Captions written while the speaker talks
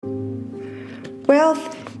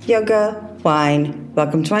Wealth, yoga, wine.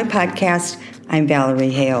 Welcome to my podcast. I'm Valerie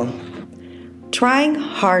Hale. Trying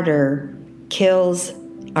harder kills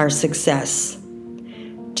our success.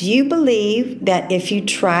 Do you believe that if you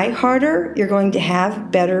try harder, you're going to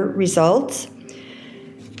have better results?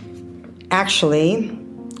 Actually,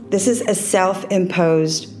 this is a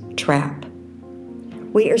self-imposed trap.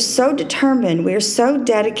 We are so determined, we are so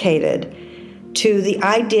dedicated to the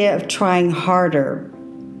idea of trying harder.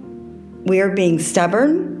 We are being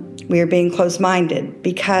stubborn, we are being closed-minded,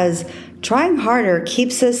 because trying harder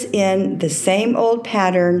keeps us in the same old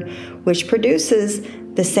pattern, which produces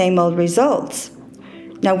the same old results.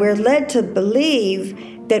 Now, we're led to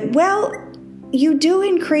believe that, you do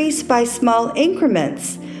increase by small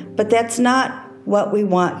increments, but that's not what we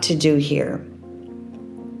want to do here.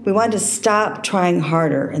 We want to stop trying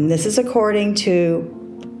harder, and this is according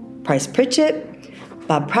to Price Pritchett,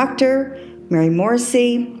 Bob Proctor, Mary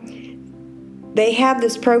Morrissey. They have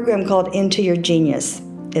this program called Into Your Genius.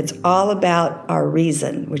 It's all about our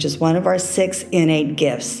reason, which is one of our 6 innate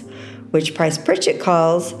gifts, which Price Pritchett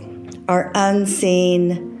calls our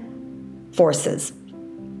unseen forces.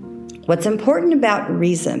 What's important about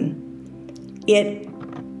reason, it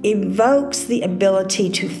evokes the ability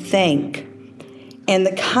to think, and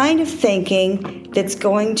the kind of thinking that's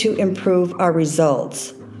going to improve our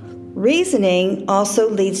results. Reasoning also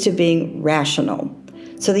leads to being rational.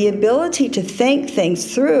 So the ability to think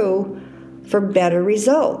things through for better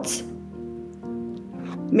results.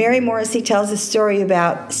 Mary Morrissey tells a story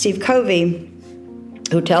about Steve Covey,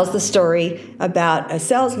 who tells the story about a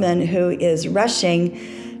salesman who is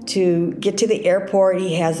rushing to get to the airport.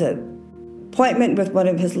 He has an appointment with one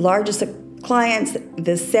of his largest clients.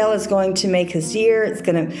 This sale is going to make his year. It's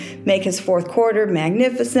going to make his fourth quarter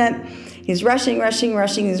magnificent. He's rushing.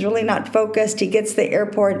 He's really not focused. He gets to the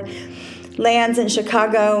airport, lands in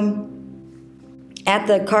Chicago at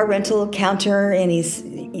the car rental counter, and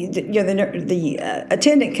the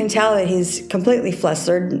attendant can tell that he's completely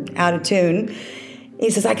flustered, out of tune. He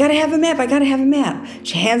says, I gotta have a map.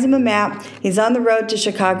 She hands him a map. He's on the road to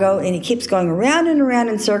Chicago, and he keeps going around and around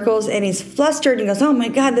in circles, and he's flustered. He goes, oh my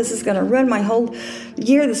God, this is gonna ruin my whole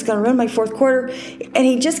year. This is gonna ruin my fourth quarter. And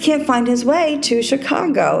he just can't find his way to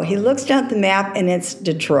Chicago. He looks down at the map, and it's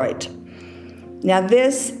Detroit. Now,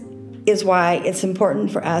 this is why it's important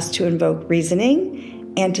for us to invoke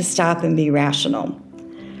reasoning and to stop and be rational.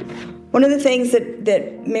 One of the things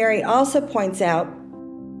that Mary also points out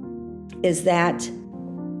is that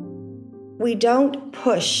we don't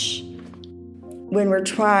push when we're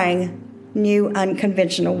trying new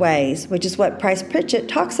unconventional ways, which is what Price Pritchett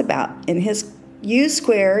talks about in his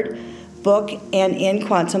U-Squared book and in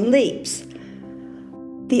Quantum Leaps.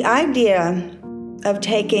 The idea of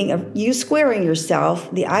you squaring yourself,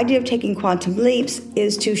 the idea of taking quantum leaps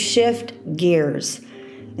is to shift gears.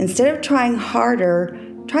 Instead of trying harder,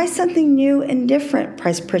 try something new and different,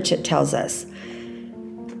 Price Pritchett tells us.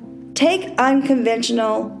 Take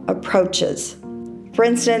unconventional approaches. For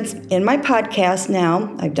instance, in my podcast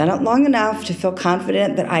now, I've done it long enough to feel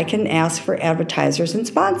confident that I can ask for advertisers and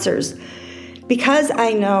sponsors. Because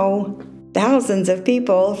I know thousands of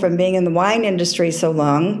people from being in the wine industry so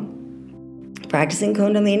long, practicing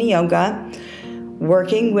Kundalini Yoga,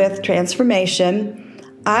 working with transformation,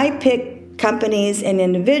 I pick companies and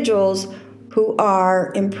individuals who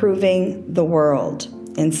are improving the world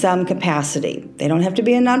in some capacity. They don't have to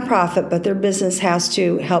be a nonprofit, but their business has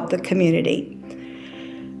to help the community.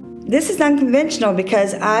 This is unconventional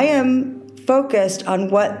because I am focused on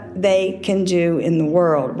what they can do in the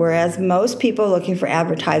world, whereas most people looking for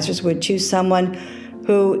advertisers would choose someone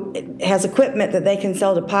who has equipment that they can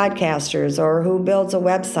sell to podcasters or who builds a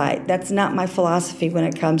website. That's not my philosophy when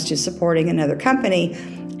it comes to supporting another company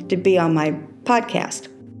to be on my podcast.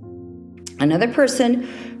 Another person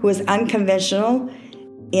who is unconventional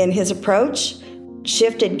in his approach,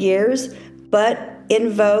 shifted gears, but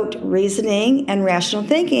invoked reasoning and rational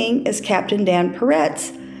thinking is Captain Dan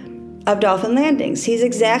Peretz of Dolphin Landings. He's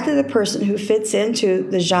exactly the person who fits into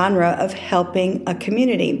the genre of helping a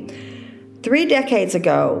community. 3 decades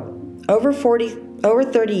ago, over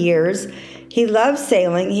 30 years, he loved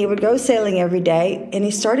sailing. He would go sailing every day, and he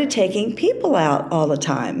started taking people out all the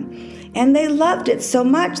time. And they loved it so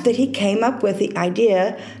much that he came up with the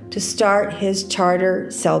idea to start his charter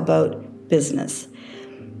sailboat business.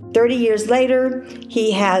 30 years later,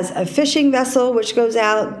 he has a fishing vessel which goes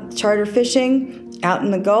out, charter fishing, out in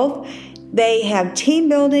the Gulf. They have team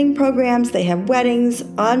building programs. They have weddings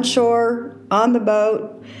onshore, on the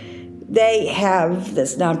boat. They have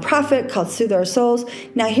this nonprofit called Soothe Our Souls.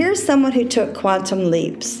 Now, here's someone who took quantum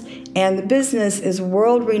leaps, and the business is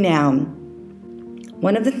world-renowned.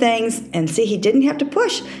 One of the things, and see, he didn't have to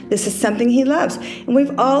push. This is something he loves. And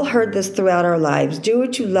we've all heard this throughout our lives. Do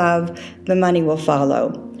what you love, the money will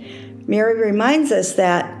follow. Mary reminds us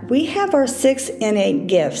that we have our 6 innate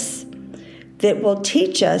gifts that will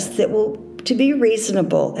teach us to be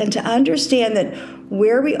reasonable and to understand that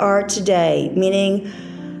where we are today,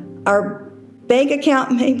 meaning our bank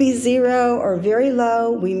account may be 0 or very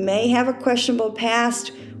low, we may have a questionable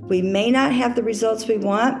past, we may not have the results we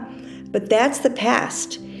want, but that's the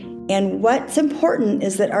past. And what's important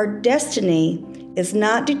is that our destiny is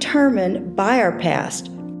not determined by our past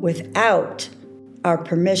without our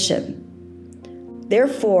permission.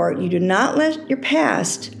 Therefore, you do not let your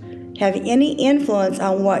past have any influence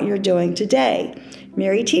on what you're doing today.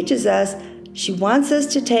 Mary teaches us she wants us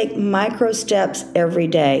to take micro steps every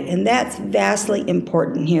day, and that's vastly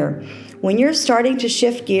important here. When you're starting to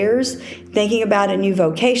shift gears, thinking about a new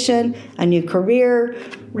vocation, a new career,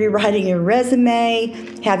 rewriting your resume,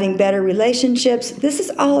 having better relationships, this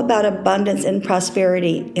is all about abundance and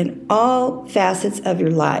prosperity in all facets of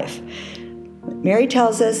your life. Mary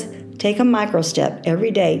tells us, take a micro step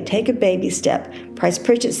every day, take a baby step. Price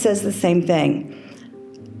Pritchett says the same thing.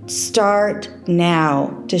 Start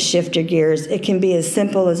now to shift your gears. It can be as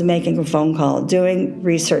simple as making a phone call, doing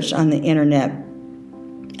research on the internet.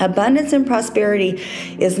 Abundance and prosperity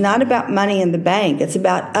is not about money in the bank. It's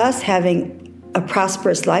about us having a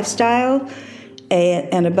prosperous lifestyle,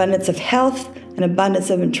 an abundance of health, an abundance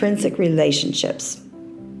of intrinsic relationships.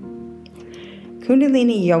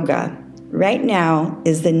 Kundalini Yoga right now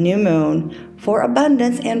is the new moon for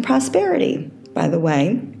abundance and prosperity, by the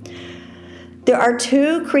way. There are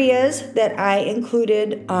 2 Kriyas that I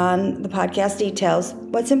included on the podcast details.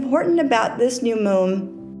 What's important about this new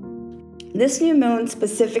moon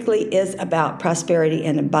specifically is about prosperity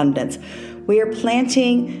and abundance. We are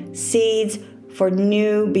planting seeds for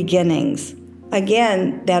new beginnings.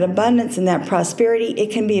 Again, that abundance and that prosperity,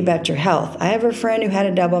 it can be about your health. I have a friend who had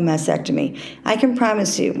a double mastectomy. I can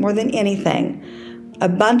promise you, more than anything,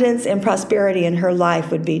 abundance and prosperity in her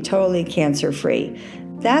life would be totally cancer-free.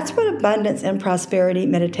 That's what abundance and prosperity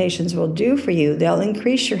meditations will do for you. They'll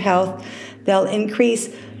increase your health. They'll increase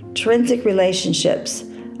intrinsic relationships.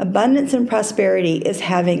 Abundance and prosperity is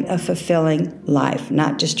having a fulfilling life,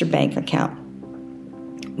 not just your bank account.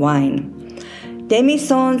 Wine.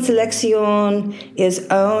 Demison Selection is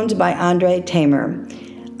owned by Andre Tamer.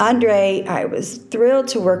 Andre, I was thrilled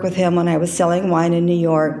to work with him when I was selling wine in New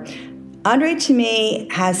York. Andre, to me,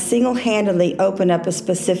 has single-handedly opened up a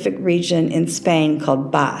specific region in Spain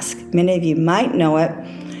called Basque. Many of you might know it.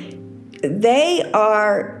 They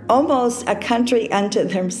are almost a country unto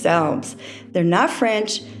themselves. They're not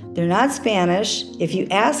French. They're not Spanish. If you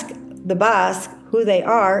ask the Basque who they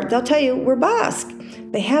are, they'll tell you, we're Basque.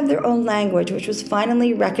 They have their own language, which was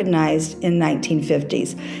finally recognized in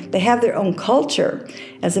 1950s. They have their own culture.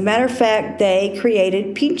 As a matter of fact, they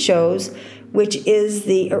created pinchos, which is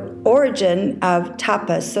the origin of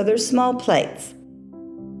tapas. So they're small plates.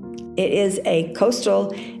 It is a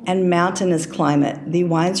coastal and mountainous climate. The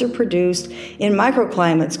wines are produced in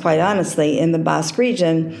microclimates, quite honestly, in the Basque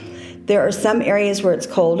region. There are some areas where it's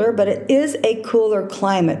colder, but it is a cooler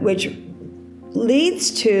climate, which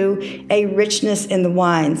leads to a richness in the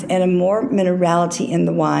wines and a more minerality in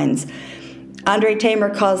the wines. Andre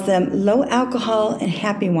Tamer calls them low alcohol and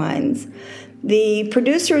happy wines. The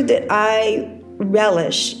producer that I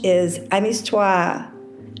relish is Amistoy.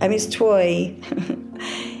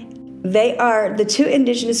 They are, the 2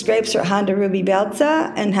 indigenous grapes are Honda Ruby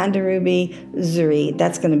Belza and Honda Ruby Zuri.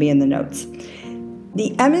 That's going to be in the notes.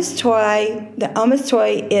 The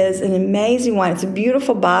Amistoy is an amazing wine. It's a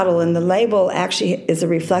beautiful bottle, and the label actually is a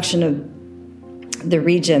reflection of the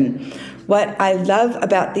region. What I love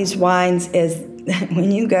about these wines is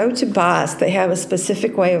when you go to Basque, they have a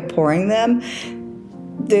specific way of pouring them.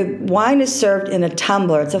 The wine is served in a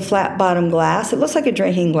tumbler. It's a flat bottom glass. It looks like a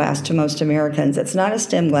drinking glass to most Americans. It's not a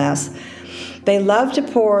stem glass. They love to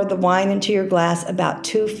pour the wine into your glass about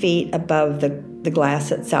 2 feet above the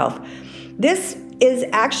glass itself. This is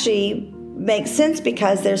actually makes sense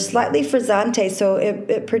because they're slightly frizzante, so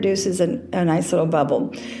it produces a nice little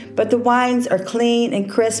bubble. But the wines are clean and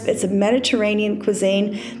crisp. It's a Mediterranean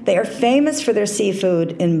cuisine. They are famous for their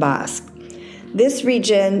seafood in Basque. This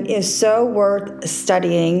region is so worth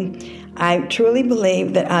studying. I truly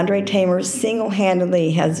believe that Andre Tamer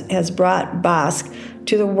single-handedly has brought Basque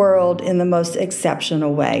to the world in the most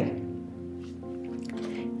exceptional way.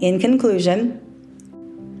 In conclusion,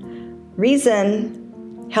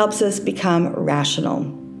 reason helps us become rational.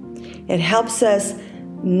 It helps us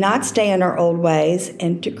not stay in our old ways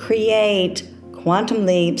and to create quantum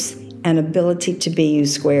leaps and ability to be U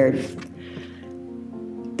squared.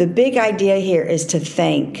 The big idea here is to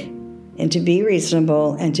thank and to be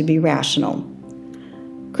reasonable and to be rational.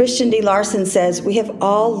 Christian D. Larson says, we have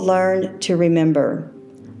all learned to remember,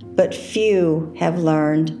 but few have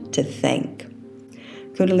learned to thank.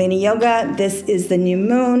 Kundalini Yoga, this is the new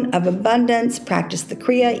moon of abundance. Practice the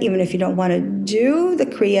Kriya. Even if you don't want to do the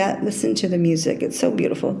Kriya, listen to the music. It's so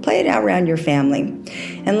beautiful. Play it out around your family.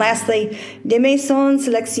 And lastly, De Maison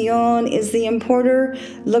Selection is the importer.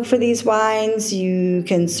 Look for these wines. You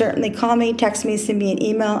can certainly call me, text me, send me an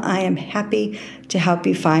email. I am happy to help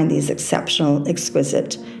you find these exceptional,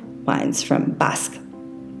 exquisite wines from Basque.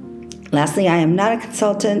 Lastly, I am not a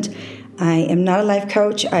consultant. I am not a life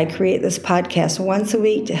coach. I create this podcast once a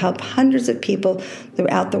week to help hundreds of people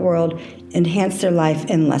throughout the world enhance their life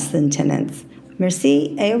in less than 10 minutes.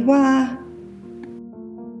 Merci et au revoir.